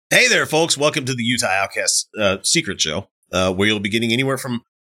Hey there, folks. Welcome to the Utah Outcast Secret Show, where you'll be getting anywhere from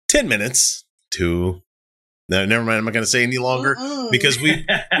 10 minutes to... No, never mind. I'm not going to say any longer because we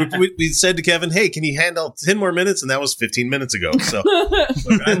said to Kevin, hey, can you handle 10 more minutes? And that was 15 minutes ago. So,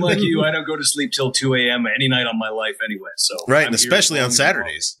 look, I'm like you. I don't go to sleep till 2 a.m. any night on my life anyway. So right, and especially on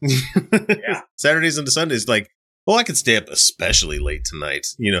Saturdays. Yeah. Saturdays into Sundays, like, well, I could stay up especially late tonight,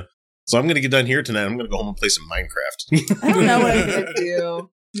 you know. So I'm going to get done here tonight. I'm going to go home and play some Minecraft. I don't know what I'm going to do.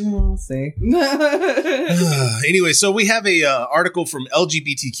 We'll see. Anyway, so we have a article from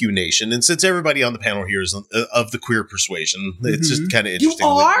LGBTQ Nation, and since everybody on the panel here is of the queer persuasion, it's just kind of interesting.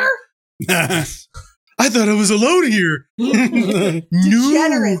 You are? I thought I was alone here.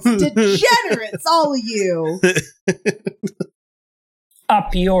 Degenerates, all of you.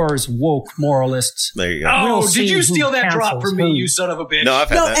 Up yours, woke moralists. There you go. Oh, did you steal that drop from me, you son of a bitch? No, I've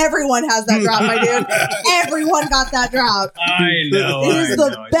had that. Everyone has that drop, my dude. Everyone got that drop. I know. It is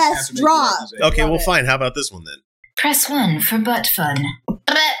the best drop. Okay, well, fine. How about this one then? Press 1 for butt fun.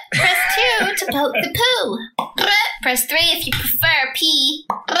 Press 2 to poke the poo. Press 3 if you prefer pee.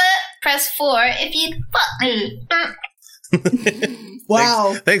 Press 4 if you fuck me.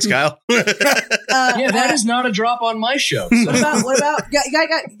 Wow. Thanks Kyle. Yeah, that is not a drop on my show. So. What about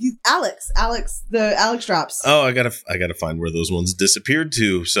Alex, the Alex drops. Oh, I gotta find where those ones disappeared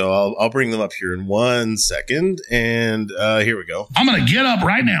to. So I'll bring them up here in 1 second. And here we go. I'm gonna get up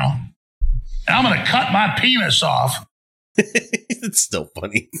right now and I'm gonna cut my penis off. It's still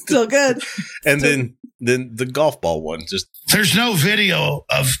funny. Still good. And then the golf ball one. Just there's no video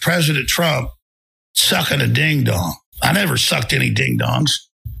of President Trump sucking a ding dong. I never sucked any ding dongs.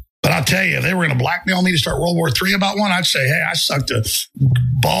 But I'll tell you, if they were going to blackmail me to start World War III about one, I'd say, hey, I sucked a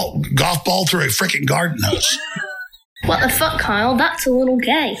golf ball through a freaking garden hose. What the fuck, Kyle? That's a little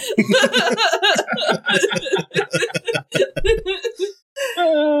gay.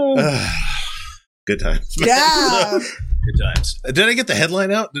 Good times. Yeah. Good times. Did I get the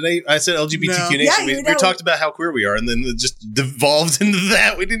headline out? I said LGBTQ Nation. Yeah, we talked about how queer we are, and then it just devolved into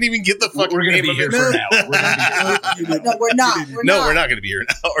that. We didn't even get the fucking We're going to be here for now. No, we're not. We're not going to be here an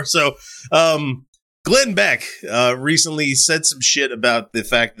hour. So, Glenn Beck recently said some shit about the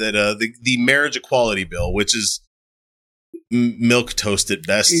fact that the marriage equality bill, which is milk toast at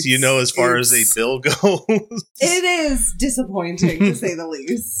best, as far as a bill goes. It is disappointing, to say the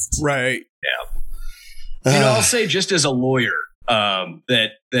least. Right. Yeah. I'll say just as a lawyer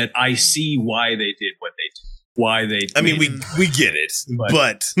that I see why they did what they did. Why they did. I mean, we get it,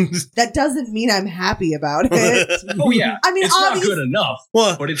 but that doesn't mean I'm happy about it. Oh, yeah. I mean, it's not good enough,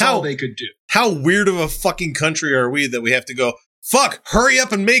 but it's all they could do. How weird of a fucking country are we that we have to go, fuck, hurry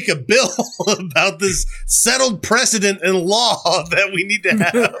up and make a bill about this settled precedent and law that we need to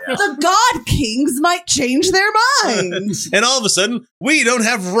have. The God Kings might change their minds. And all of a sudden, we don't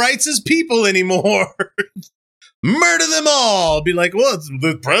have rights as people anymore. Murder them all. Be like, well,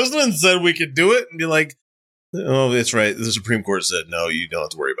 the president said we could do it. And be like, oh, that's right. The Supreme Court said, no, you don't have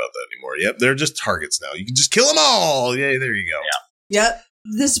to worry about that anymore. Yep, they're just targets now. You can just kill them all. Yeah, there you go. Yeah. Yep.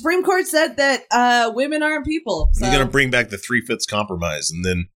 The Supreme Court said that women aren't people. So. You're going to bring back the 3/5 compromise, and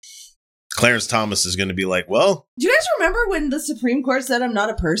then Clarence Thomas is going to be like, well... Do you guys remember when the Supreme Court said I'm not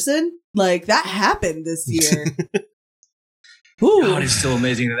a person? Like, that happened this year. God, it's still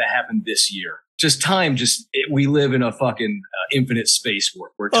amazing that happened this year. Just time, we live in a fucking infinite space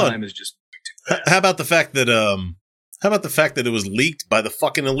where time is just moving too fast. How about the fact that it was leaked by the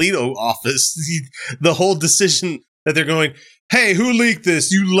fucking Alito office? The whole decision that they're going... Hey, who leaked this?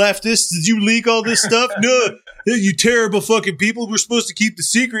 You leftists? Did you leak all this stuff? No, you terrible fucking people. We're supposed to keep the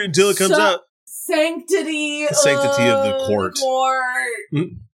secret until it comes out. Sanctity of the court.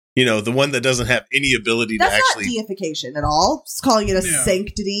 The one that doesn't have any ability to actually... That's not deification at all. It's calling it a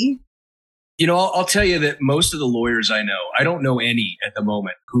sanctity. I'll tell you that most of the lawyers I know, I don't know any at the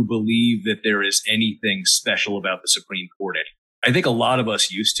moment who believe that there is anything special about the Supreme Court anymore. I think a lot of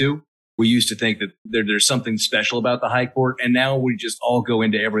us used to. We used to think that there's something special about the High Court, and now we just all go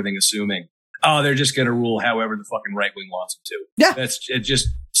into everything assuming, they're just going to rule however the fucking right wing wants them to. Yeah. That's just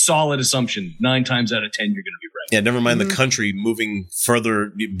solid assumption. 9 times out of 10, you're going to be right. Yeah, never mind the country moving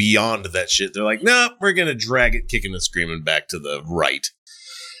further beyond that shit. They're like, no, we're going to drag it kicking and screaming back to the right.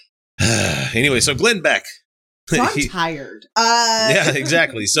 Anyway, so Glenn Beck. So I'm tired. Yeah,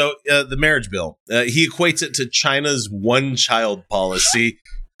 exactly. So the marriage bill, he equates it to China's one-child policy.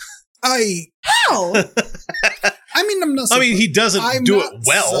 How? I mean, I'm not. He doesn't do it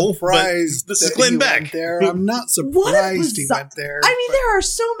well. Surprised this is Glenn Beck. There, I'm not surprised he went there. I mean, there are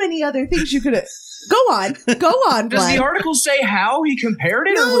so many other things you could have. Go on, Does the article say how he compared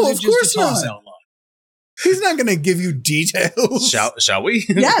it, or was it just a toss out line? He's not going to give you details. Shall we?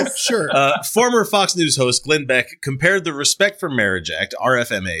 Yes. Sure. Former Fox News host Glenn Beck compared the Respect for Marriage Act,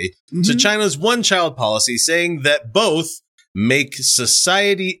 RFMA, to China's one-child policy, saying that both make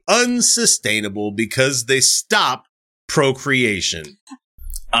society unsustainable because they stop procreation.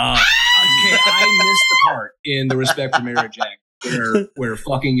 Okay, I missed the part in the Respect for Marriage Act where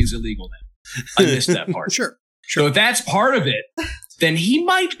fucking is illegal then. I missed that part. Sure. So if that's part of it, then he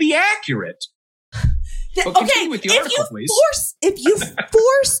might be accurate. But continue with the article, please. If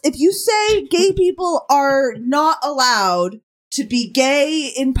you say gay people are not allowed to be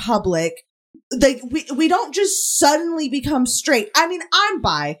gay in public, like we don't just suddenly become straight. I mean, I'm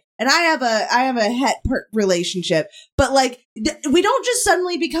bi and I have a het relationship, but like we don't just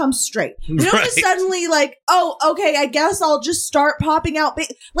suddenly become straight. We don't just suddenly like, oh, okay, I guess I'll just start popping out.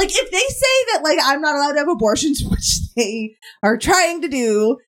 Like if they say that like I'm not allowed to have abortions, which they are trying to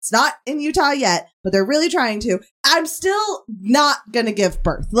do. It's not in Utah yet, but they're really trying to. I'm still not going to give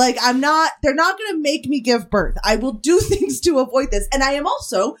birth. Like, they're not going to make me give birth. I will do things to avoid this. And I am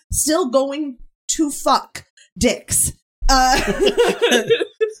also still going to fuck dicks.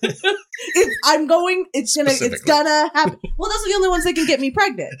 It's gonna happen. Well, those are the only ones that can get me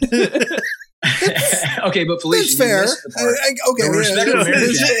pregnant. Okay, but Felicia, that's fair. Okay,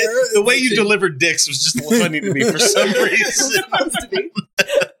 the way you delivered dicks was just funny to me for some reason.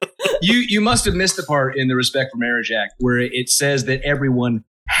 You must have missed the part in the Respect for Marriage Act where it says that everyone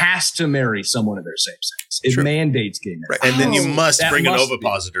has to marry someone of their same sex. It mandates gay marriage. Right. And then you must bring an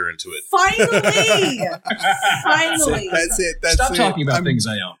ovipositor into it. Finally. That's it. Stop talking about things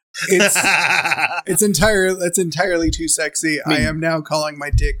I own. That's entirely too sexy. I am now calling my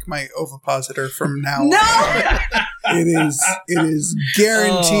dick my ovipositor from now on. It is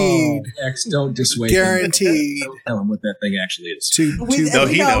guaranteed. Oh, X, don't dissuade guaranteed. Don't tell him what that thing actually is. He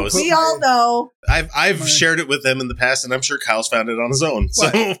knows. We all know. I've shared it with them in the past, and I'm sure Kyle's found it on his own. So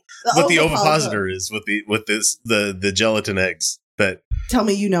what the ovipositor is with the gelatin eggs. That tell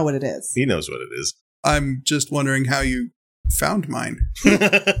me you know what it is. He knows what it is. I'm just wondering how you found mine.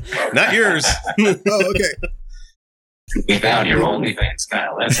 Not yours. Oh, okay. We found your OnlyFans,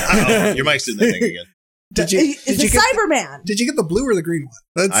 Kyle. That's your mic's in the thing again. It's a Cyberman. Did you get the blue or the green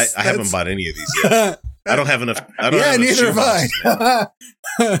one? I haven't bought any of these yet. I don't have enough. Neither have I.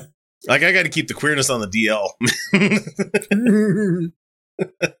 Like, I got to keep the queerness on the DL.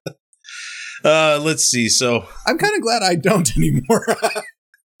 Let's see. So I'm kind of glad I don't anymore.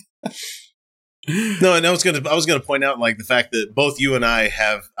 No, and I was gonna point out like the fact that both you and I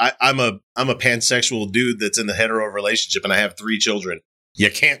have. I'm a pansexual dude that's in a hetero relationship, and I have 3 children. You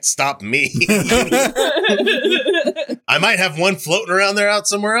can't stop me. I might have one floating around there out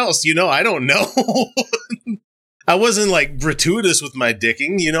somewhere else. I don't know. I wasn't like gratuitous with my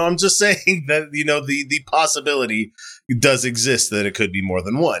dicking. I'm just saying that, the possibility does exist that it could be more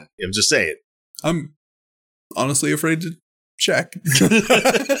than one. I'm just saying. I'm honestly afraid to check.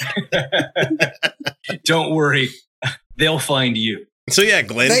 Don't worry. They'll find you. So yeah,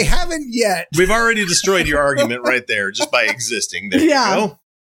 Glenn. They haven't yet. We've already destroyed your argument right there just by existing. There you go.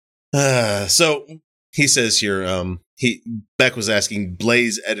 So he says here, Beck was asking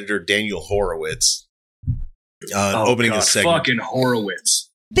Blaze editor Daniel Horowitz, opening a segment. Fucking Horowitz.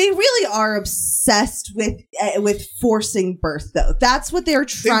 They really are obsessed with forcing birth, though. That's what they're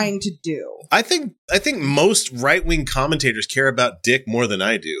trying to do. I think most right-wing commentators care about dick more than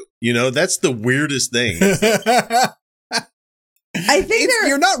I do. That's the weirdest thing. I think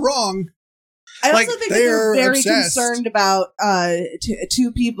you're not wrong. I also think that they're very concerned about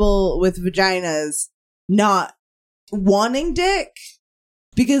two people with vaginas not wanting dick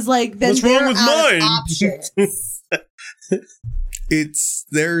because, like, then what's wrong with mine? Options.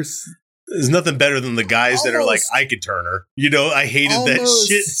 There's nothing better than the guys that are like, I could turn her. I hated that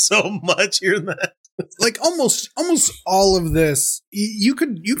shit so much. Hearing that, like almost all of this, you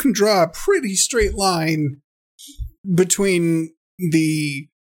can draw a pretty straight line between the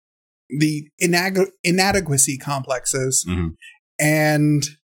inadequacy complexes and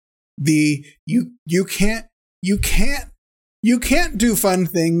the you can't do fun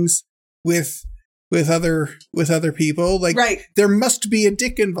things with other people. Like, right. There must be a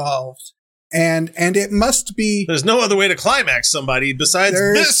dick involved. And it must be. There's no other way to climax somebody besides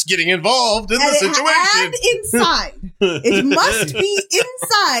this getting involved in the situation. And inside. It must be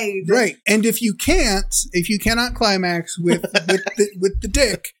inside. Right. And if you cannot climax with the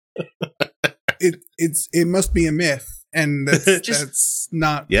dick, it must be a myth. And that's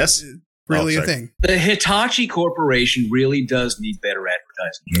not really a thing. The Hitachi Corporation really does need better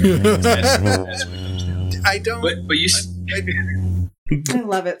advertising. I don't. But you. I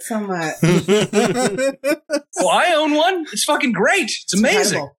love it so much. Well, I own one. It's fucking great. It's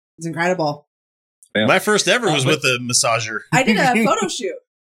amazing. Incredible. It's incredible. Yeah. My first ever was with a massager. I did a photo shoot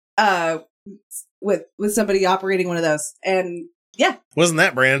with somebody operating one of those, and yeah, Wasn't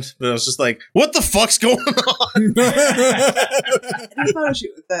that brand, but I was just like, what the fuck's going on? I did a photo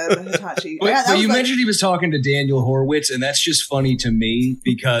shout with the Hitachi. But you mentioned he was talking to Daniel Horowitz, and that's just funny to me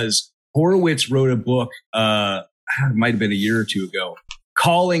because Horowitz wrote a book, it might have been a year or two ago,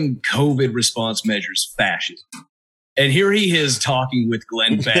 calling COVID response measures fascism. And here he is talking with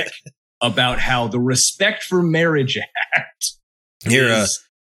Glenn Beck about how the Respect for Marriage Act is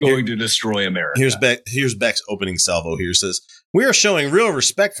going to destroy America. Here's Beck's opening salvo here. Says, "We are showing real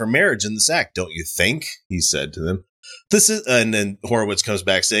respect for marriage in this act, don't you think?" He said to them. And then Horowitz comes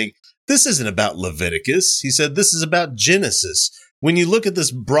back saying, "This isn't about Leviticus." He said, "This is about Genesis. When you look at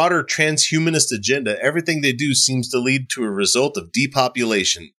this broader transhumanist agenda, everything they do seems to lead to a result of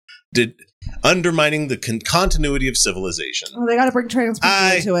depopulation, undermining the continuity of civilization." Oh, they got to bring trans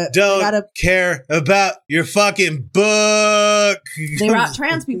people into it. I don't care about your fucking book. They brought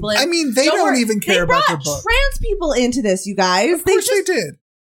trans people in. I mean, they don't even care about their book. Trans people into this, you guys. Of course they did.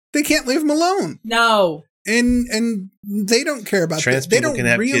 They can't leave them alone. No. And they don't care about trans that. They people don't can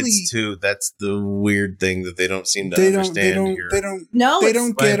have really, kids too. That's the weird thing that they don't seem to understand here. They don't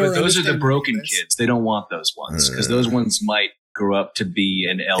But get or those are the understand broken this. kids. They don't want those ones because those ones might grow up to be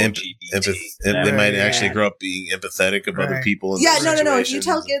an LGBT. They might actually grow up being empathetic of other people. In Yeah, their no. If you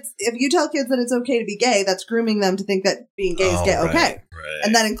situations. tell kids that it's okay to be gay, that's grooming them to think that being gay is okay, Right.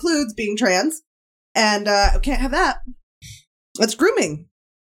 and that includes being trans. And can't have that. That's grooming.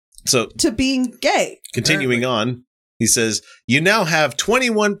 So to being gay. Continuing on, he says, "You now have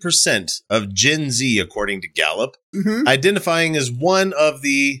 21% of Gen Z, according to Gallup, identifying as one of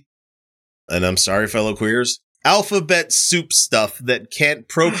the, and I'm sorry, fellow queers, alphabet soup stuff that can't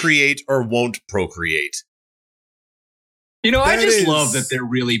procreate or won't procreate." You know, I just love that they're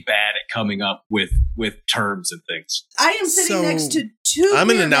really bad at coming up with terms and things. I am sitting next to two. I'm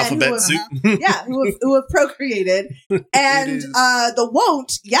in queer an men alphabet soup. who have procreated, and the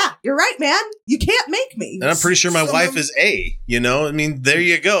won't. Yeah, you're right, man. You can't make me. And I'm pretty sure my wife is A, you know? I mean, there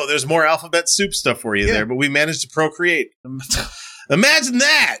you go. There's more alphabet soup stuff for you there, but we managed to procreate. Imagine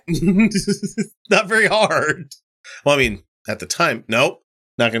that. Not very hard. Well, I mean, at the time, nope.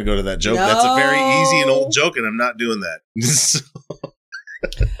 Not going to go to that joke. No. That's a very easy and old joke, and I'm not doing that.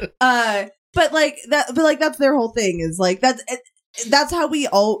 But that's their whole thing is like that's how we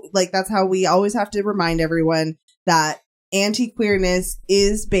always have to remind everyone that anti-queerness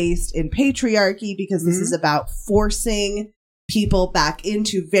is based in patriarchy because this is about forcing people back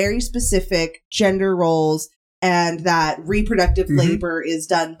into very specific gender roles, and that reproductive labor is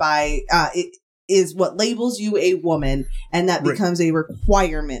done by it is what labels you a woman, and that becomes a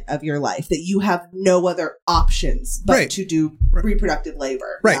requirement of your life, that you have no other options but to do reproductive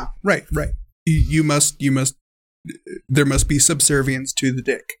labor. Right. You must there must be subservience to the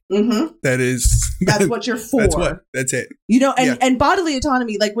dick. That's what you're for. That's it. You know, and bodily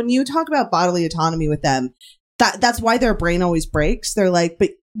autonomy, like when you talk about bodily autonomy with them, that's why their brain always breaks. They're like,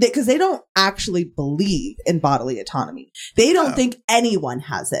 because they don't actually believe in bodily autonomy. They don't think anyone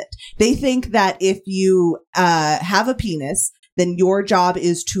has it. They think that if you have a penis, then your job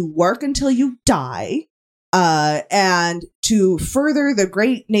is to work until you die, and to further the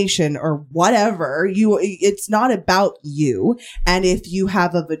great nation or whatever. It's not about you. And if you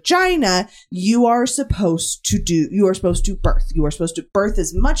have a vagina, you are supposed to birth. You are supposed to birth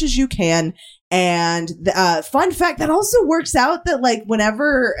as much as you can. And fun fact, that also works out that like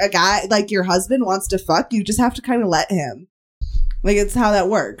whenever a guy, like your husband, wants to fuck, you just have to kind of let him. Like, it's how that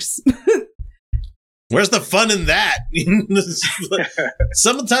works. Where's the fun in that?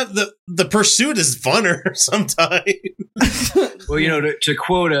 Sometimes the pursuit is funner sometimes. Well, you know, to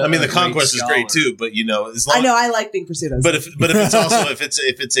quote the conquest is great too, but you know, as long I know I like being pursued. But if it's also if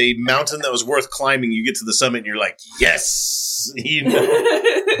it's a mountain that was worth climbing, you get to the summit and you're like, yes, you know.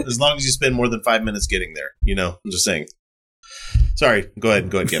 As long as you spend more than 5 minutes getting there, you know. I'm just saying. Sorry, go ahead,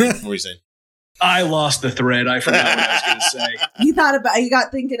 Kevin. What were you saying? I lost the thread. I forgot what I was going to say. You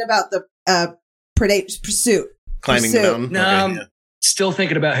got thinking about the pursuit. Climbing the mountain? No, I'm still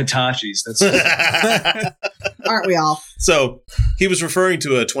thinking about Hitachis. That's aren't we all? So he was referring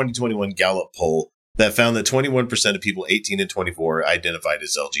to a 2021 Gallup poll that found that 21% of people 18 and 24 identified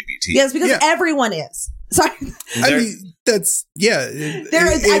as LGBT. Yes, because everyone is. Sorry. I mean, that's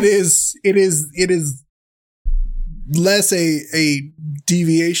it is less a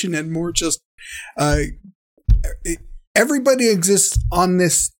deviation and more just everybody exists on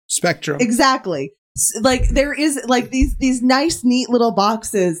this spectrum. Exactly. like there is like these nice, neat little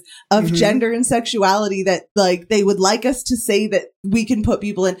boxes of gender and sexuality that like they would like us to say that we can put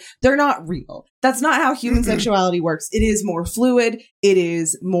people in. They're not real. That's not how human sexuality works. It is more fluid. It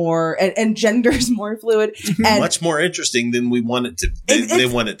is more, and gender is more fluid. And much more interesting than we want it to. They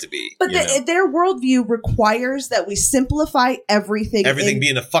want it to be. But their worldview requires that we simplify everything. Everything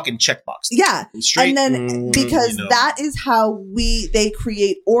being a fucking checkbox. Yeah. Straight, and then because that is how they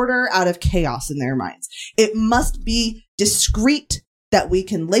create order out of chaos in their minds. It must be discrete, that we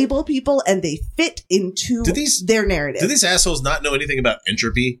can label people and they fit into their narrative. Do these assholes not know anything about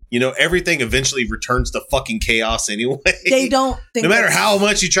entropy? You know, everything eventually returns to fucking chaos anyway. They don't think no matter how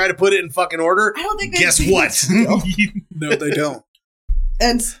much you try to put it in fucking order, I don't think guess what? No, they don't.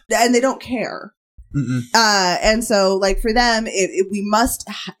 And they don't care. And so like for them, we must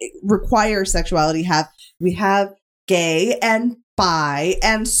require sexuality. We have gay and bi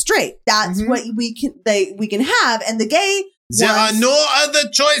and straight. That's what we can have. And the gay there are no other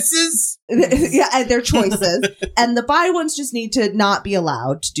choices. Yeah, and their choices. And the bi ones just need to not be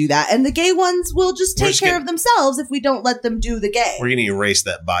allowed to do that. And the gay ones will just take care of themselves if we don't let them do the gay. We're going to erase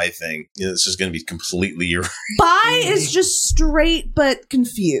that bi thing. You know, it's just going to be completely erased. Bi is just straight but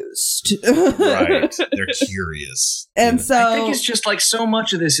confused. Right. They're curious. And so I think it's just like so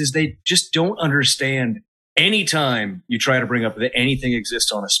much of this is they just don't understand anytime you try to bring up that anything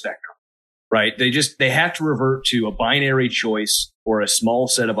exists on a spectrum. Right. They have to revert to a binary choice or a small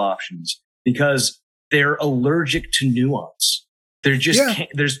set of options because they're allergic to nuance. They're just,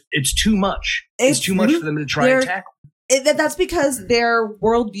 it's too much. It's too much for them to try and tackle. That's because their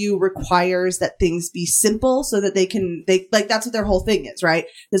worldview requires that things be simple so that that's what their whole thing is, right?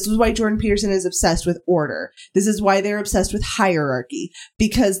 This is why Jordan Peterson is obsessed with order. This is why they're obsessed with hierarchy,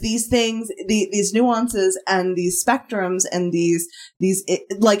 because these things, these nuances and these spectrums and these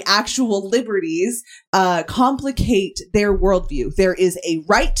like actual liberties, complicate their worldview. There is a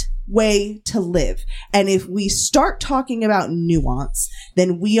right way to live. And if we start talking about nuance,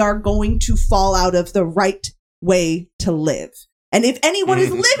 then we are going to fall out of the right way to live. And if anyone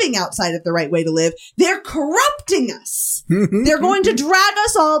is living outside of the right way to live, they're corrupting us. They're going to drag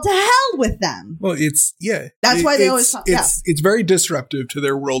us all to hell with them. Well, that's why they always talk. It's very disruptive to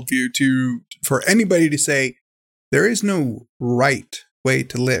their worldview for anybody to say there is no right way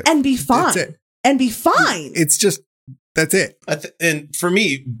to live and be fine. That's it. And be fine. It's just that's it. And for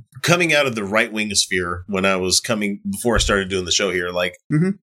me, coming out of the right wing sphere when I was before I started doing the show here, like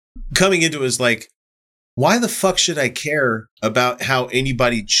coming into it is like, why the fuck should I care about how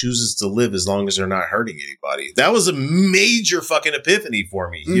anybody chooses to live as long as they're not hurting anybody? That was a major fucking epiphany for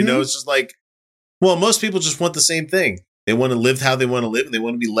me. You know, it's just like, well, most people just want the same thing. They want to live how they want to live and they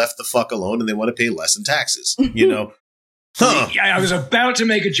want to be left the fuck alone and they want to pay less in taxes, you know? Yeah, I was about to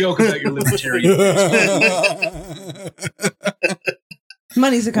make a joke about your libertarian.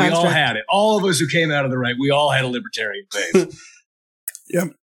 Money's a construct. We all had it. All of us who came out of the right, we all had a libertarian phase.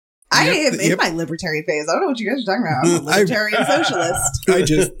 Yep. I am in my libertarian phase. I don't know what you guys are talking about. I'm a libertarian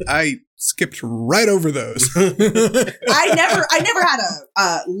socialist. I skipped right over those. I never had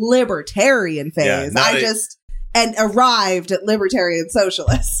a libertarian phase. And arrived at libertarian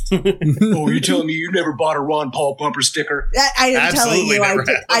socialist. Oh, you're telling me you never bought a Ron Paul bumper sticker? I am telling you,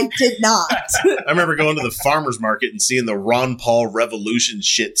 I did not. I remember going to the farmer's market and seeing the Ron Paul Revolution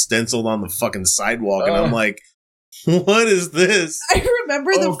shit stenciled on the fucking sidewalk, and I'm like, what is this? I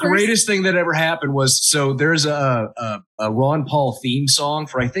remember the greatest thing that ever happened was, so there's a Ron Paul theme song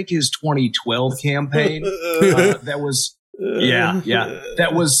for I think his 2012 campaign that was.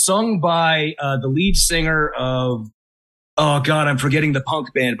 That was sung by the lead singer of, oh God, I'm forgetting the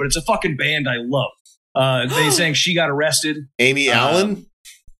punk band, but it's a fucking band I love. They sang She Got Arrested. Amy Allen?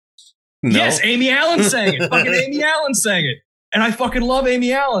 No. Yes, Amy Allen sang it. Fucking Amy Allen sang it. And I fucking love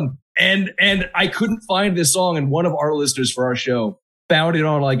Amy Allen. And I couldn't find this song, and one of our listeners for our show found it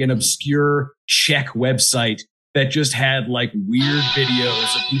on like an obscure Czech website that just had like weird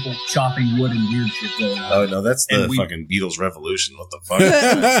videos of people chopping wood and weird shit going on. Oh no, that's the fucking Beatles Revolution. What the fuck?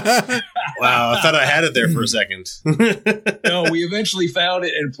 Wow, I thought I had it there for a second. No, we eventually found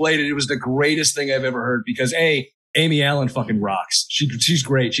it and played it. It was the greatest thing I've ever heard because Amy Allen fucking rocks. She's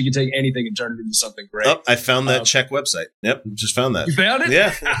great. She can take anything and turn it into something great. Oh, I found that Czech website. Yep, just found that. You found it?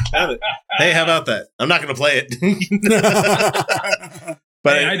 Yeah, found it. Hey, how about that? I'm not going to play it.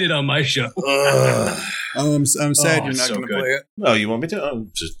 But I did on my show. I'm sad you're not going to play it. Oh, you want me to? Oh,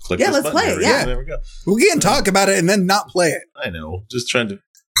 just click this button. Let's play it. Yeah. There we go. We can talk about it and then not play it. I know. Just trying to.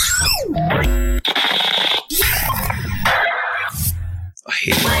 I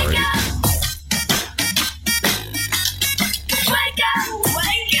hate it already. Wake up!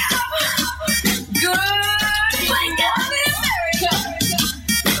 Wake up! Good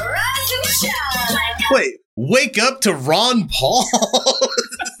wake up to Ron Paul.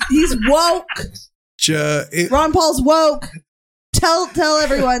 He's woke. Ron Paul's woke. Tell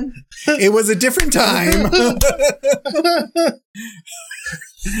everyone. It was a different time.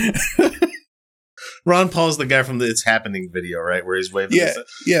 Ron Paul's the guy from the It's Happening video, right? Where he's waving.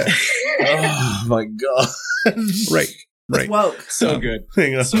 Yeah. Oh my God. Right. Woke. So good.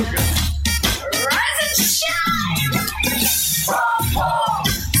 Hang on. So good. Rise and shine! Ron Paul!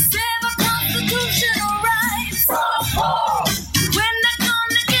 Save our constitutional rights! Ron Paul! We're not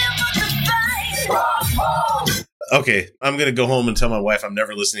gonna give up the fight! Ron Paul! Okay, I'm going to go home and tell my wife I'm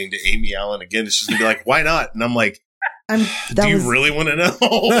never listening to Amy Allen again. She's going to be like, why not? And I'm like, do you really want to know?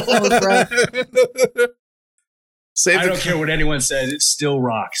 I don't care what anyone says. It still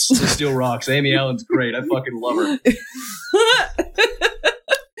rocks. It still rocks. Amy Allen's great. I fucking love her.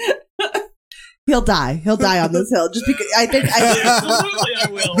 He'll die. He'll die on this hill. Just because absolutely I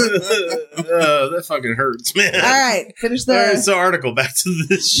will. That fucking hurts, man. All right, finish the. All right, so article back to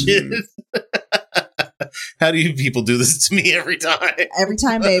this shit. How do you people do this to me every time? Every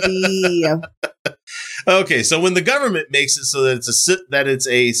time, baby. Okay, so when the government makes it so that it's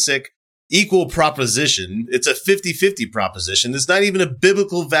a sick equal proposition, it's a 50-50 proposition. It's not even a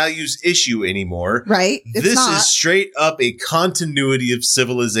biblical values issue anymore. Right? This is straight up a continuity of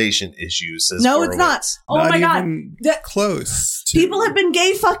civilization issue, says No, Horowitz. it's not. Oh Not my God. even close. People have been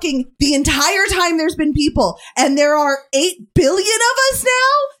gay fucking the entire time there's been people. And there are 8 billion of us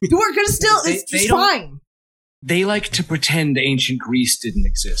now who are going to still, it's just fine. They like to pretend ancient Greece didn't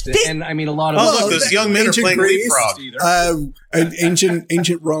exist. And I mean, a lot of look, those young men are playing leapfrog.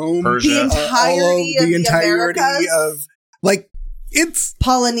 Ancient Rome. Persia. The entirety of the Americas. of like it's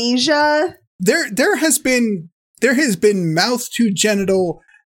Polynesia. There has been mouth to genital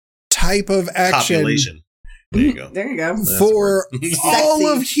type of action Copulation. There you go. There you go. for all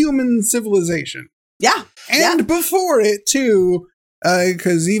Sexy. of human civilization. Yeah. And before it too,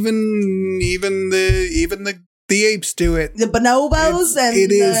 because even the apes do it. The bonobos and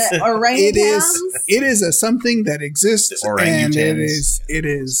it is the orangutans. it is a something that exists, The and orangutans. it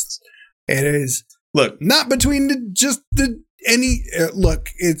is Look, not between it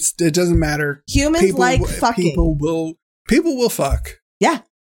doesn't matter. Humans like fucking. People will fuck. Yeah.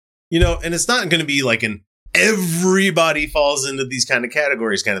 you know, and it's not going to be like an everybody falls into these kind of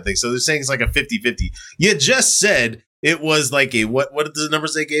categories kind of thing. So they're saying it's like a 50-50. You just said it was like a, what are the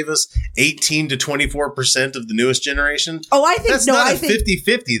numbers they gave us? 18 to 24% of the newest generation. Oh, I think That's no, not I a think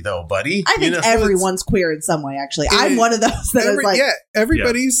 50-50 though, buddy. I think everyone's queer in some way. Actually, I'm one of those that is like,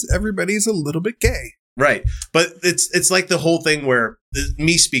 everybody's a little bit gay, right? But it's like the whole thing where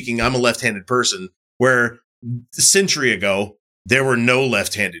me speaking, I'm a left-handed person. Where a century ago there were no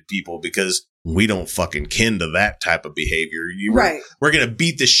left-handed people because we don't fucking kin to that type of behavior. We're going to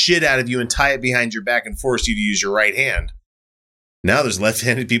beat the shit out of you and tie it behind your back and force you to use your right hand. Now there's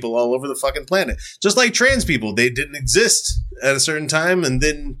left-handed people all over the fucking planet. Just like trans people. They didn't exist at a certain time. And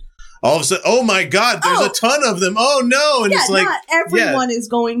then all of a sudden, oh my God, there's a ton of them. Oh no. And yeah, it's like, not everyone is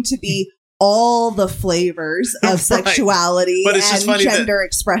going to be all the flavors of sexuality but it's just and funny gender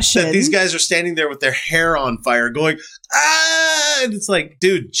expression. that these guys are standing there with their hair on fire going, ah, and it's like,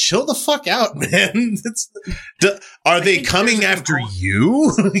 dude, chill the fuck out, man. Are they coming after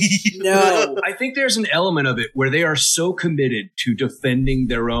you? No, I think there's an element of it where they are so committed to defending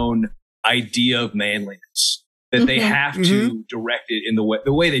their own idea of manliness that they have to direct it in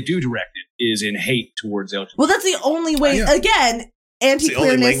the way they do direct it is in hate towards LGBT. Well, that's the only way. Again,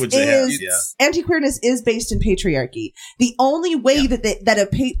 anti-queerness is based in patriarchy. The only way that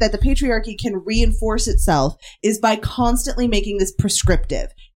the patriarchy can reinforce itself is by constantly making this prescriptive.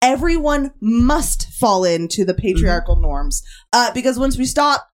 Everyone must fall into the patriarchal norms, because once we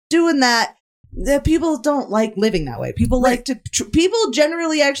stop doing that, the people don't like living that way. People like to. People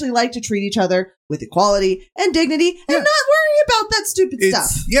generally actually like to treat each other with equality and dignity, and not worry about that stupid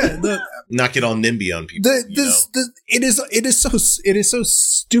stuff. Yeah, not get all NIMBY on people. It is so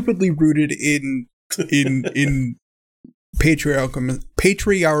stupidly rooted in patriarchal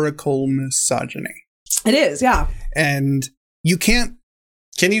misogyny. It is, yeah. And you can't.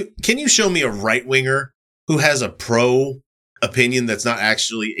 Can you show me a right winger who has a pro opinion that's not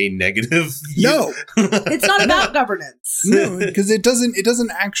actually a negative? No, it's not about governance. No, because it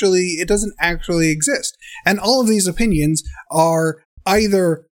doesn't actually exist. And all of these opinions are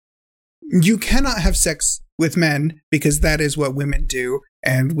either you cannot have sex with men because that is what women do,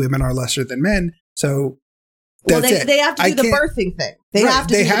 and women are lesser than men. So that's it. They have to do the birthing thing. They have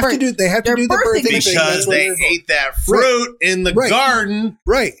to do the birthing thing because they ate that fruit in the garden,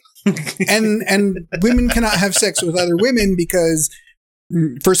 right? and women cannot have sex with other women because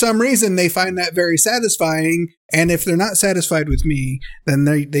for some reason, they find that very satisfying. And if they're not satisfied with me, then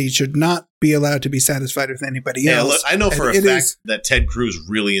they should not be allowed to be satisfied with anybody Yeah, else. look, I know for And a it fact is- that Ted Cruz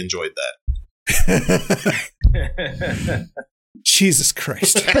really enjoyed that. Jesus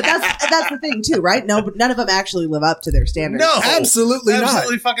Christ. But that's the thing too, right? No, but none of them actually live up to their standards. No, Absolutely not.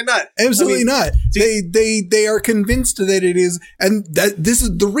 absolutely fucking not. Absolutely I mean, not. They are convinced that it is, and that this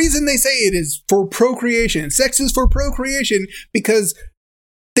is the reason they say it is for procreation. Sex is for procreation because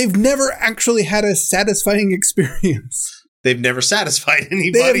they've never actually had a satisfying experience. They've never satisfied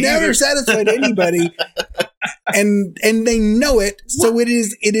anybody. They have never either. satisfied anybody, and they know it. So it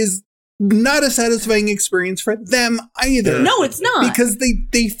is not a satisfying experience for them either. No, it's not. Because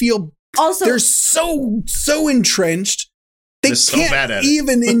they feel Also, they're so entrenched. They They're so bad can't at it.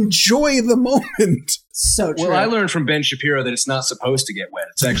 even enjoy the moment. so true. Well, I learned from Ben Shapiro that it's not supposed to get wet.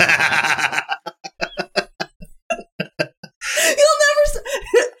 It's actually You'll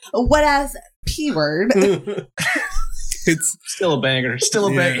never wet ass P word. It's still a banger. Still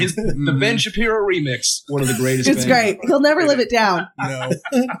a banger. The Ben Shapiro remix, one of the greatest. It's bangers. great. He'll never live it down. no.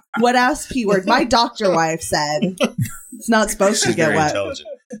 Wet ass P word. My doctor wife said it's not supposed to She's get very wet. intelligent.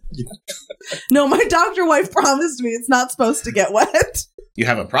 No, my doctor wife promised me it's not supposed to get wet. You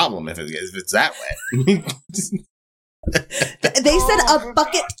have a problem if it's that way. They said a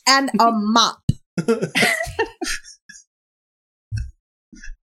bucket and a mop.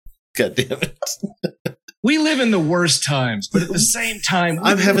 God damn it. We live in the worst times, but at the same time, we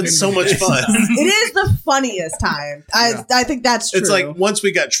I'm live having in so the much best fun. times. It is the funniest time. I think that's true. It's like once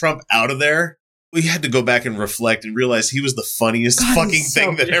we got Trump out of there, we had to go back and reflect and realize he was the funniest God, fucking he's so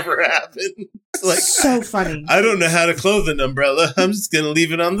thing that ever happened. Like, so funny. I don't know how to clothe an umbrella. I'm just gonna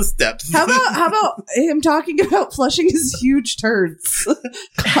leave it on the steps. How about him talking about flushing his huge turds?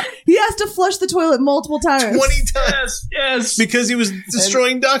 He has to flush the toilet multiple times. 20 times Yes, yes. because he was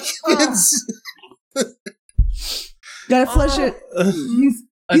destroying documents? Gotta flush it. A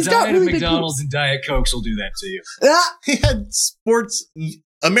He's got diet really of big McDonald's and Diet Cokes will do that to you. Ah! He had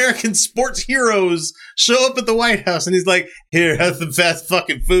American sports heroes show up at the White House, and he's like, "Here, have some fast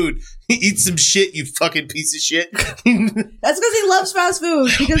fucking food. Eat some shit, you fucking piece of shit." That's because he loves fast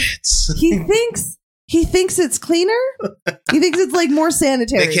food. Because he thinks it's cleaner. He thinks it's like more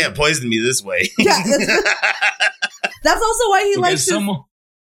sanitary. They can't poison me this way. Yeah, that's also why he Look, likes as his. someone,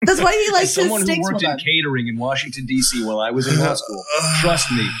 That's why he as likes his someone who steaks worked well in done. catering in Washington, D.C. while I was in law school,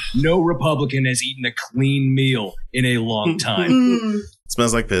 trust me, no Republican has eaten a clean meal in a long time. Mm,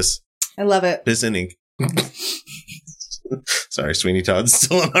 Smells like piss. I love it. Piss and ink. Sorry, Sweeney Todd's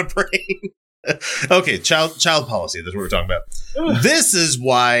still in my brain. Okay, child policy. That's what we're talking about. This is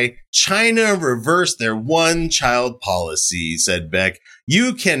why China reversed their one-child policy, said Beck.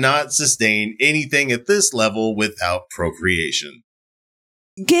 You cannot sustain anything at this level without procreation.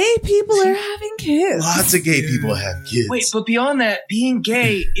 Gay people are having kids. Lots of gay people have kids. Wait, but beyond that, being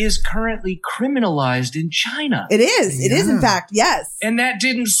gay is currently criminalized in China. It is. It is, in Yeah. fact, yes. And that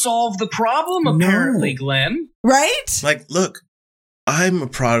didn't solve the problem, apparently, Glenn. Right? Like, look, I'm a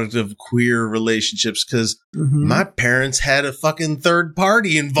product of queer relationships because Mm-hmm. my parents had a fucking third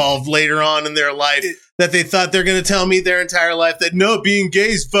party involved later on in their life that they thought they're going to tell me their entire life that no, being gay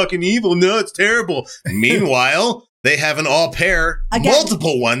is fucking evil. No, it's terrible. Meanwhile, they have an au pair, Again.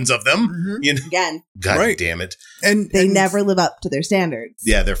 multiple ones of them. Mhm. You know, Again, God Right. damn it. and they and- never live up to their standards.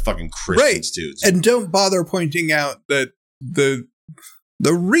 Yeah, they're fucking Christians too. And don't bother pointing out that the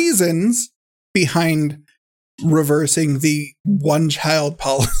reasons behind reversing the one-child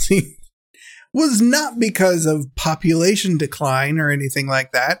policy was not because of population decline or anything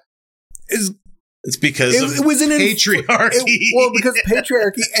like that. It's because of It was an patriarchy. because of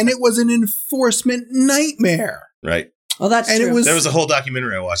patriarchy, and it was an enforcement nightmare. right. Well, that's And it true. was- There was a whole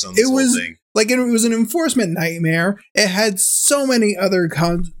documentary I watched on this It whole was thing. like it was an enforcement nightmare. It had so many other it's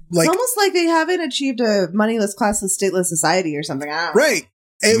almost like they haven't achieved a moneyless, classless, stateless society or something. I don't know. right.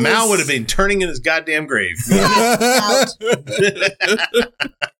 It Mao was- would have been turning in his goddamn grave.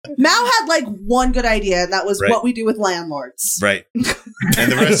 Mao had like one good idea, and that was Right. what we do with landlords. Right.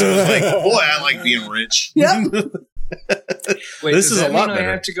 And the rest was like, boy, I like being rich. Yep. Wait, This does is a that lot mean better.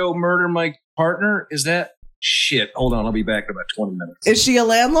 I have to go murder my partner? Is that shit? Hold on, I'll be back in about 20 minutes. Is she a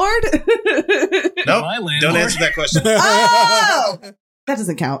landlord? Nope. My landlord. Don't answer that question. Oh! That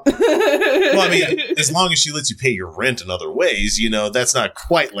doesn't count. Well, I mean, as long as she lets you pay your rent in other ways, you know, that's not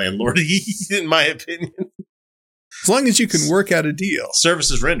quite landlordy, in my opinion. As long as you can work out a deal.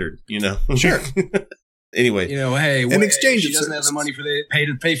 Services rendered, you know. Sure. Anyway. You know, hey, In exchange she of doesn't have the services. money for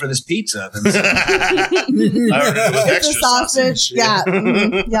the pay for this pizza. then I ordered it with It's a extra sausage. Yeah.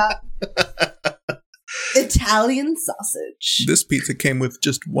 Mhm. Yeah. It Italian sausage. This pizza came with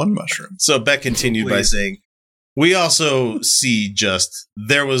just one mushroom. So Beck continued by saying, we also see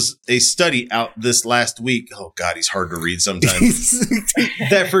there was a study out this last week. Oh God, he's hard to read sometimes.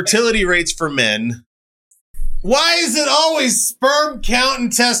 That fertility rates for men. Why is it always sperm count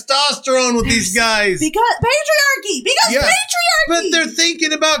and testosterone with these guys? Because patriarchy. Because Yeah. patriarchy. But they're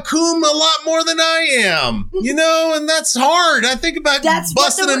thinking about cum a lot more than I am, and that's hard. I think about That's what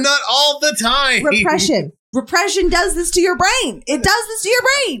busting the a nut all the time. Repression. Repression does this to your brain. It does this to your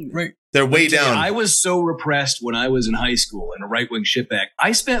brain. Right. They're way down. I was so repressed when I was in high school and a right-wing shitbag.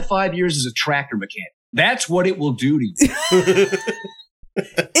 I spent 5 years as a tractor mechanic. That's what it will do to you.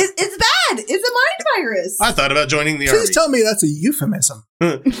 It's bad. It's a mind virus. I thought about joining the army. Please tell me that's a euphemism.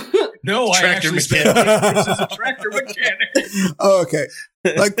 No, I Tractor actually spent 5 years as a tractor mechanic. Oh, okay.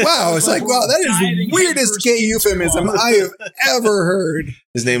 Like, wow. It's like, wow, that is the weirdest gay euphemism I have ever heard.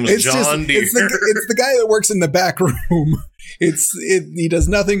 His name was John Deere. It's the guy that works in the back room. He does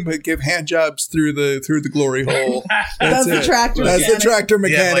nothing but give hand jobs through the glory hole. That's the it. tractor That's the mechanic. tractor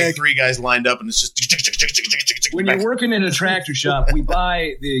He had mechanic. like 3 guys lined up, and it's just When you're working in a tractor shop, we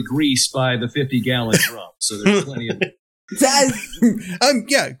buy the grease by the 50-gallon drum. So there's plenty of it.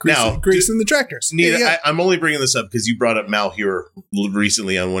 Grease in the tractors. Nita, Yeah. I'm only bringing this up because you brought up Malheur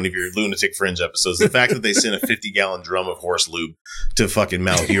recently on one of your Lunatic Fringe episodes. The fact that they sent a 50-gallon drum of horse lube to fucking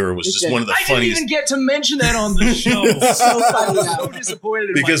Malheur was just one of the I didn't funniest. even get to mention that on the show. So funny. I'm so disappointed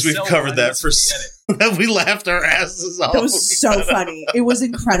in Because we've myself covered when I that listened for to the edit. we laughed our asses off. That was so funny. It was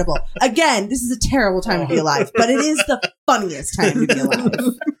incredible. Again, this is a terrible time to be alive, but it is the funniest time to be alive.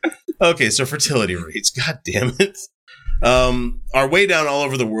 Okay, so fertility rates. God damn it. Are way down all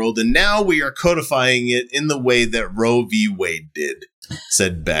over the world, and now we are codifying it in the way that Roe v. Wade did,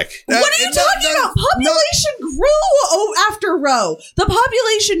 said Beck. What are you talking about? Population grew after Roe. The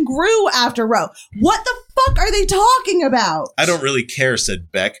population grew after Roe. What the fuck are they talking about? I don't really care,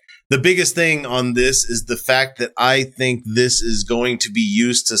 said Beck. The biggest thing on this is the fact that I think this is going to be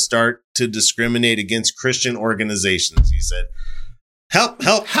used to start to discriminate against Christian organizations, he said. Help,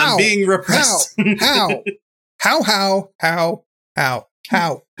 How? I'm being repressed. How? Because How?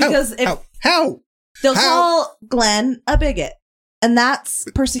 they'll How? call Glenn a bigot, and that's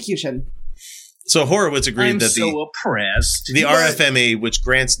persecution. So Horowitz agreed I'm that so oppressed. the RFMA, which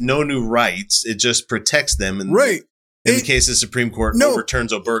grants no new rights, it just protects them. And Right. in the It- case the Supreme Court No,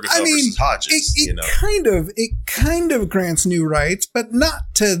 overturns Obergefell I mean, versus Hodges, it kind of grants new rights, but not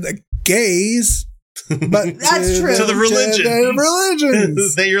to the gays. But That's true. To the religions. To the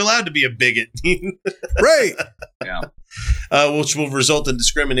religions. that you're allowed to be a bigot. Right. Which will result in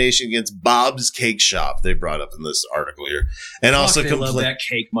discrimination against Bob's Cake Shop. They brought up in this article here, and also Fuck, they love that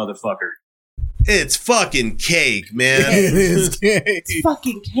cake, motherfucker. It's fucking cake, man. It is gay. It's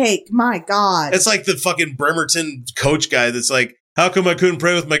fucking cake. My God. It's like the fucking Bremerton coach guy that's like, how come I couldn't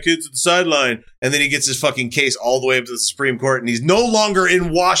pray with my kids at the sideline? And then he gets his fucking case all the way up to the Supreme Court, and he's no longer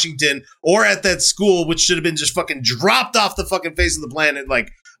in Washington or at that school, which should have been just fucking dropped off the fucking face of the planet.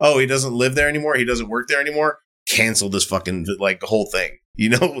 Like, oh, he doesn't live there anymore. He doesn't work there anymore. Cancel this fucking, like, the whole thing. You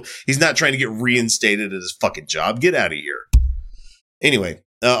know, he's not trying to get reinstated at his fucking job. Get out of here. Anyway,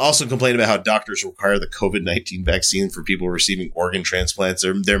 also complained about how doctors require the COVID-19 vaccine for people receiving organ transplants.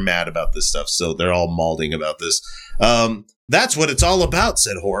 They're mad about this stuff, so they're all malding about this. That's what it's all about,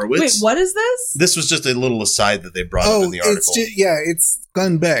 said Horowitz. Wait, what is this? This was just a little aside that they brought up in the article. It's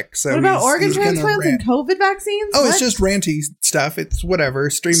Glenn Beck. So What about he's- organ he's gonna transplants and rant. COVID vaccines? Oh, What? it's just ranty stuff. It's whatever.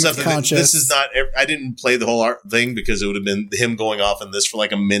 Stream Stuff of that- conscious. This is not. I didn't play the whole thing because it would have been him going off on this for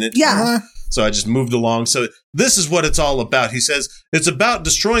like a minute. Yeah. Uh-huh. So I just moved along. So this is what it's all about. He says it's about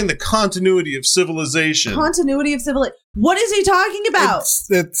destroying the continuity of civilization. Continuity of civilization. What is he talking about?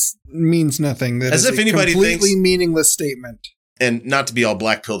 It means nothing. That As is if a anybody completely thinks- meaningless statement. And not to be all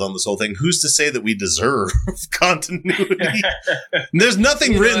black-pilled on this whole thing, who's to say that we deserve continuity? There's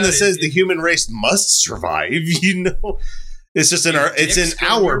nothing written that says the human race must survive. You know, it's just in If dicks go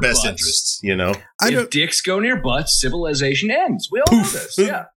our near best butts. interests. You know, If dicks go near butts, civilization ends. We all know this.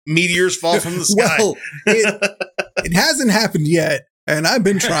 Yeah. meteors fall from the sky. Well, it hasn't happened yet, and I've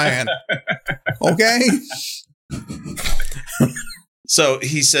been trying. Okay. So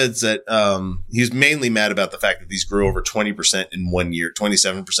he says that he's mainly mad about the fact that these grew over 20% in 1 year,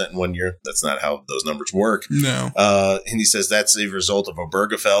 27% in 1 year. That's not how those numbers work. No. And he says that's a result of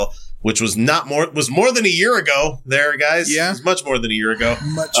Obergefell, which was more than a year ago. There, guys. Yeah. It was much more than a year ago.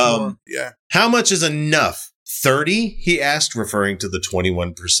 Much more. Yeah. How much is enough? 30? He asked, referring to the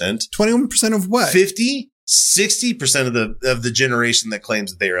 21%. 21% of what? 50? 60% of the generation that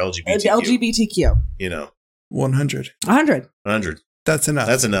claims that they are LGBTQ. LGBTQ. You know, 100. 100. 100. That's enough.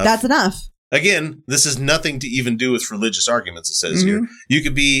 That's enough. That's enough. again, this has nothing to even do with religious arguments, it says here. You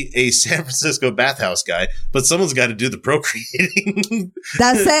could be a San Francisco bathhouse guy, but someone's got to do the procreating.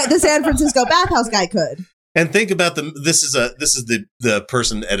 The San Francisco bathhouse guy could. And think about this is the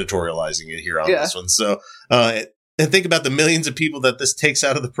person editorializing it here on this one. So, and think about the millions of people that this takes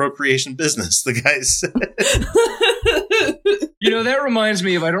out of the procreation business. The guy said. That reminds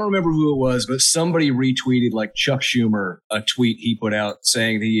me of, I don't remember who it was, but somebody retweeted, like Chuck Schumer, a tweet he put out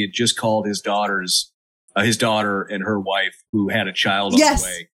saying that he had just called his daughter and her wife who had a child on the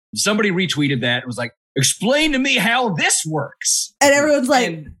way. Somebody retweeted that and was like, explain to me how this works. And everyone's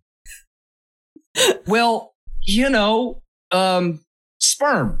like,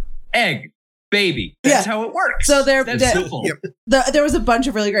 sperm, egg, baby. That's how it works. So that's simple. There was a bunch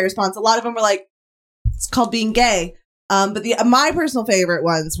of really great response. A lot of them were like, it's called being gay. But my personal favorite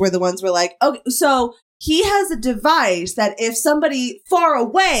ones were the ones where like, okay, so he has a device that if somebody far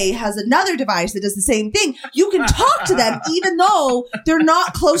away has another device that does the same thing, you can talk to them even though they're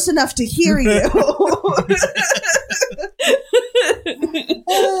not close enough to hear you.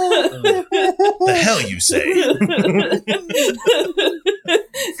 The hell you say?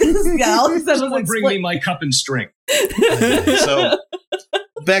 All he said was Someone bring me my cup and string. So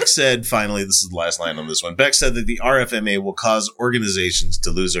Beck said, finally, this is the last line on this one. Beck said that the RFMA will cause organizations to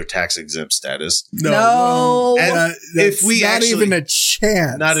lose their tax exempt status. No. And if we not actually, even a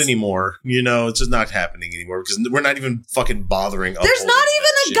chance. not anymore. It's just not happening anymore because we're not even fucking bothering. There's not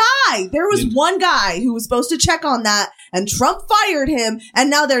even a guy. There was one guy who was supposed to check on that, and Trump fired him,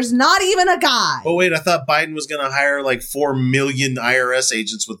 and now there's not even a guy. Oh, wait, I thought Biden was going to hire like 4 million IRS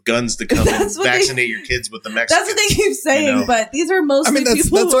agents with guns to come and vaccinate your kids with the Mexicans. That's what they keep saying, but these are mostly people.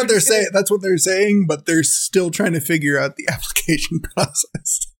 That's what they're saying. That's what they're saying, but they're still trying to figure out the application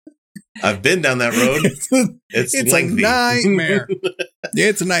process. I've been down that road. It's a nightmare. Yeah,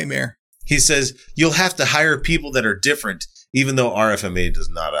 it's a nightmare. He says you'll have to hire people that are different, even though RFMA does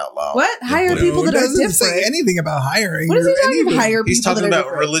not outlaw. What? Hire people that are different? Doesn't say anything about hiring. What is he talking about? Hire people. He's talking that are about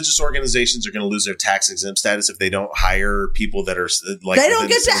different? religious organizations are going to lose their tax exempt status if they don't hire people that are like. They don't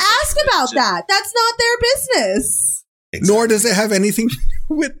get to ask about that. That's not their business. Exactly. Nor does it have anything to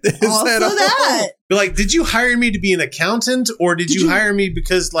do with this Also at all. that. But like, did you hire me to be an accountant, or did you hire me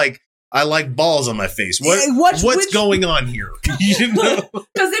because like I like balls on my face? What's going on here? You know?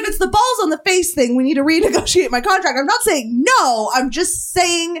 Because if it's the balls on the face thing, we need to renegotiate my contract. I'm not saying no. I'm just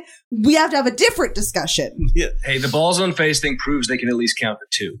saying we have to have a different discussion. Yeah. Hey, the balls on face thing proves they can at least count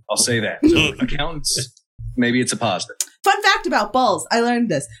to 2. I'll say that. So accountants, maybe it's a positive. Fun fact about balls. I learned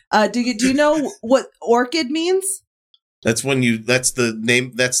this. Do you know what orchid means? That's that's the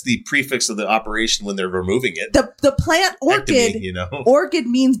name. That's the prefix of the operation when they're removing it. The plant orchid. Ectomy, Orchid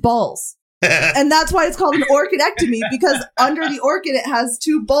means balls. And that's why it's called an orchidectomy, because under the orchid it has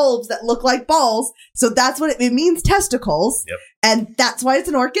 2 bulbs that look like balls. So that's what it means, testicles. Yep. And that's why it's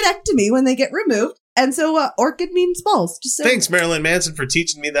an orchidectomy when they get removed. And so orchid means balls. Just so Thanks, Marilyn Manson, for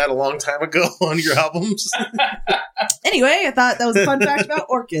teaching me that a long time ago on your albums. Anyway, I thought that was a fun fact about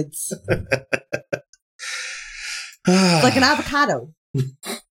orchids. Like an avocado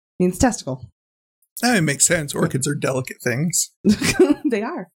means testicle. That makes sense. Orchids are delicate things. They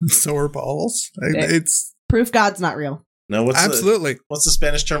are. So are balls. Okay. It's Proof God's not real. No, absolutely. What's the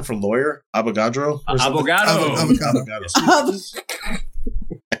Spanish term for lawyer? Abogadro? Abogado. Avocado.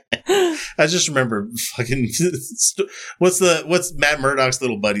 I just remember fucking what's Matt Murdock's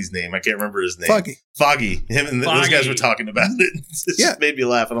little buddy's name? I can't remember his name. Foggy. Him and those guys were talking about it. It just made me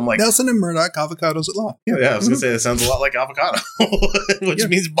laugh, and I'm like, Nelson and Murdock, avocados at law. Yeah, I was gonna say that sounds a lot like avocado, which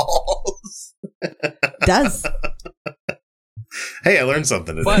means balls. Does. Hey, I learned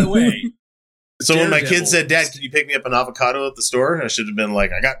something today. By the way. So when my kid said, "Dad, can you pick me up an avocado at the store?" I should have been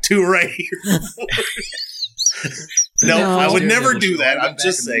like, "I got 2 right here." No, I would never do that. I'm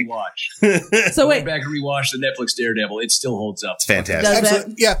just saying. So wait, back and rewatch the Netflix Daredevil. It still holds up. It's fantastic.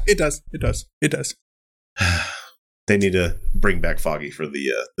 Absolutely. Yeah, it does. It does. It does. They need to bring back Foggy for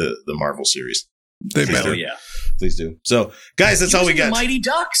the Marvel series. They better. Yeah. Please do. So, guys, that's all we got. The Mighty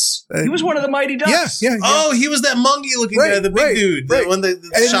Ducks. He was one of the Mighty Ducks. Yeah. Oh, he was that monkey looking guy, the big dude. The one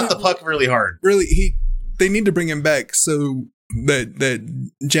that shot the puck really hard. Really, they need to bring him back so that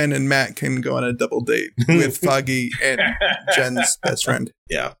Jen and Matt can go on a double date with Foggy and Jen's best friend.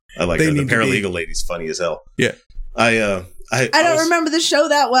 Yeah, I like that. The paralegal lady's funny as hell. Yeah. I don't remember the show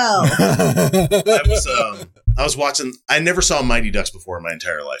that well. I was watching. I never saw Mighty Ducks before in my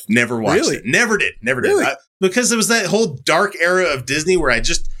entire life. Never watched it. Never did. Really? Because it was that whole dark era of Disney where I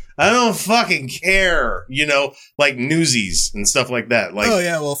I don't fucking care. You know, like Newsies and stuff like that. Like, oh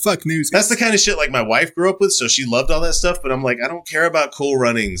yeah, well, fuck news. that's the kind of shit like my wife grew up with, so she loved all that stuff. But I'm like, I don't care about Cool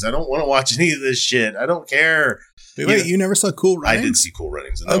Runnings. I don't want to watch any of this shit. I don't care. Wait, you never saw Cool Runnings? I did see Cool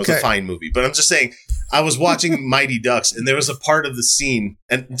Runnings, and that was a fine movie. But I'm just saying, I was watching Mighty Ducks, and there was a part of the scene,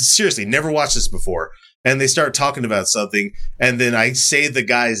 and seriously, never watched this before. And they start talking about something, and then I say the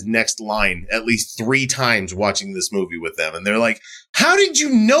guy's next line at least 3 times watching this movie with them. And they're like, how did you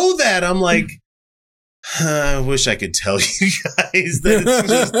know that? I'm like, I wish I could tell you guys that it's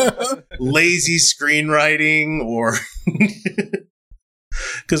just lazy screenwriting or...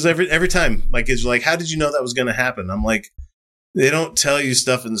 Because every time, like, it's like, how did you know that was going to happen? I'm like, they don't tell you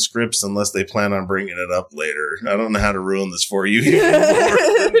stuff in the scripts unless they plan on bringing it up later. I don't know how to ruin this for you.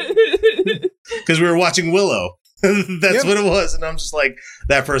 Because we were watching Willow. That's what it was. And I'm just like,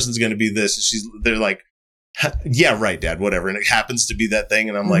 that person's going to be this. And they're like, yeah, right, Dad, whatever. And it happens to be that thing.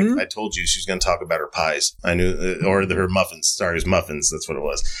 And I'm like, I told you she's going to talk about her pies. I knew, or her muffins. Sorry, it was muffins. That's what it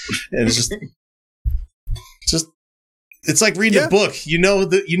was. And it's just, it's like reading a book. You know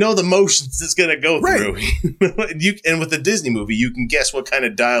the motions it's going to go through. And with a Disney movie, you can guess what kind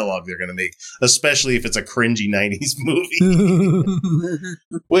of dialogue they're going to make, especially if it's a cringy 90s movie.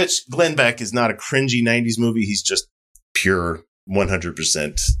 Which Glenn Beck is not a cringy 90s movie. He's just pure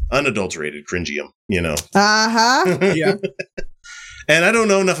 100% unadulterated cringium, you know. Yeah. And I don't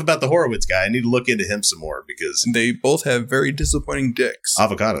know enough about the Horowitz guy. I need to look into him some more because they both have very disappointing dicks.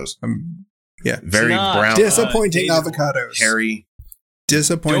 Avocados. Yeah. Very brown. Disappointing avocados. Hairy.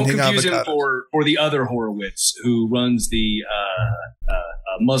 Disappointing Don't confuse avocados. him for the other Horowitz who runs the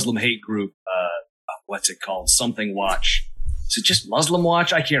Muslim hate group. What's it called? Something Watch. Is it just Muslim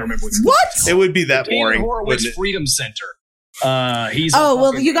Watch? I can't remember. What? It would be that David boring. Horowitz wouldn't it? Freedom Center. He's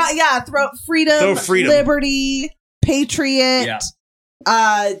you got throw freedom, liberty, patriot.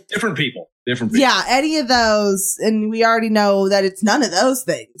 Different people. Yeah, any of those, and we already know that it's none of those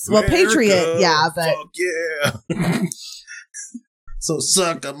things. Well, America, patriot, yeah, but fuck yeah. So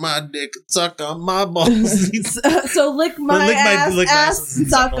suck on my dick, suck on my balls. so lick my ass,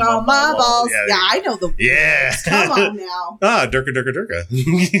 suck on my balls. Yeah, I know the words. Come on now. Durka.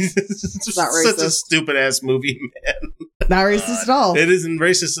 It's not racist. Such a stupid ass movie, man. Not racist at all. It isn't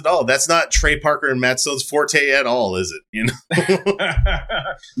racist at all. That's not Trey Parker and Matt Stone's forte at all, is it? You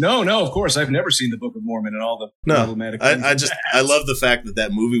know? No, of course. I've never seen the Book of Mormon and all the problematic things. I love the fact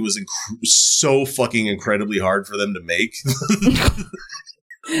that movie was so fucking incredibly hard for them to make.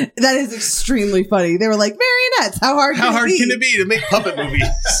 That is extremely funny. They were like, marionettes, how hard can it be to make puppet movies?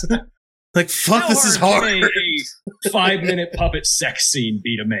 Like, fuck, this is hard. A 5-minute puppet sex scene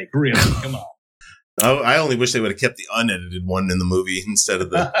be to make. Really? Come on. I only wish they would have kept the unedited one in the movie instead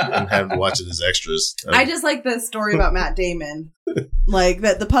of and having to watch it as extras. I just like the story about Matt Damon. Like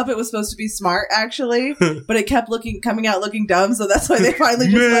that the puppet was supposed to be smart, actually, but it kept coming out looking dumb, so that's why they finally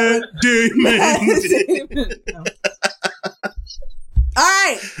just Matt Damon. No. All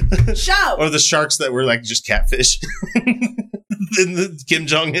right, show. Or the sharks that were like just catfish in the Kim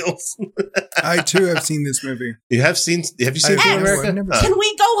Jong Il's. I too have seen this movie. Have you seen Team America? Can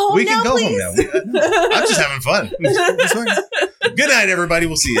we go home we now, can go please? home now. I'm just having fun. Good night, everybody.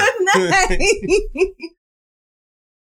 We'll see you. Good night.